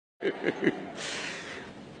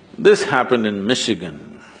This happened in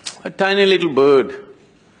Michigan. A tiny little bird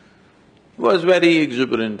was very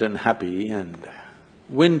exuberant and happy, and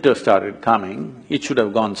winter started coming. It should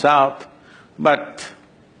have gone south, but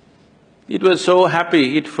it was so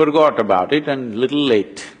happy it forgot about it and little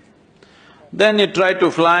late. Then it tried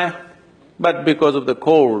to fly, but because of the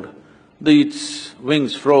cold, its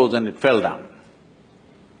wings froze and it fell down.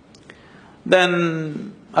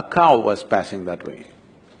 Then a cow was passing that way.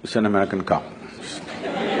 It's an American cow.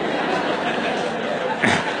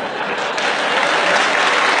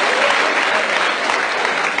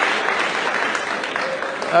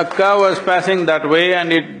 A cow was passing that way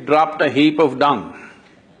and it dropped a heap of dung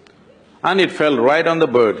and it fell right on the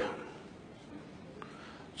bird.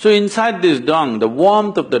 So inside this dung, the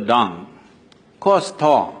warmth of the dung caused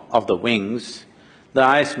thaw of the wings, the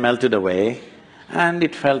ice melted away and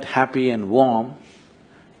it felt happy and warm.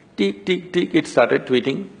 Tick, tick, tick, it started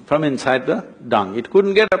tweeting from inside the dung. It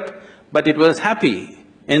couldn't get up, but it was happy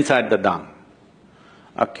inside the dung.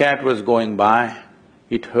 A cat was going by,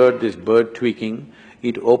 it heard this bird tweaking,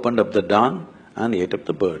 it opened up the dung and ate up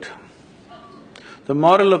the bird. The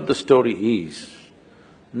moral of the story is,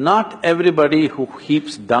 not everybody who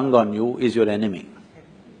heaps dung on you is your enemy.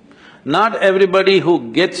 Not everybody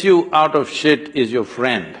who gets you out of shit is your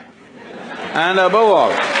friend. And above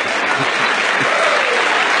all,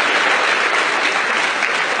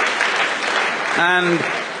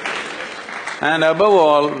 and above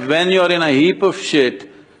all, when you're in a heap of shit,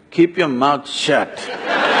 keep your mouth shut.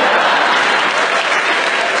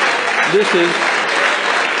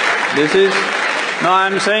 No,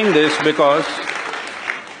 I'm saying this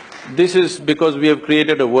because we have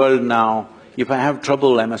created a world now, if I have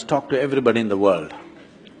trouble, I must talk to everybody in the world.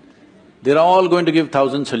 They're all going to give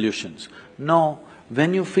 1,000 solutions. No,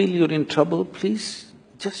 when you feel you're in trouble, please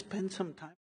just spend some time.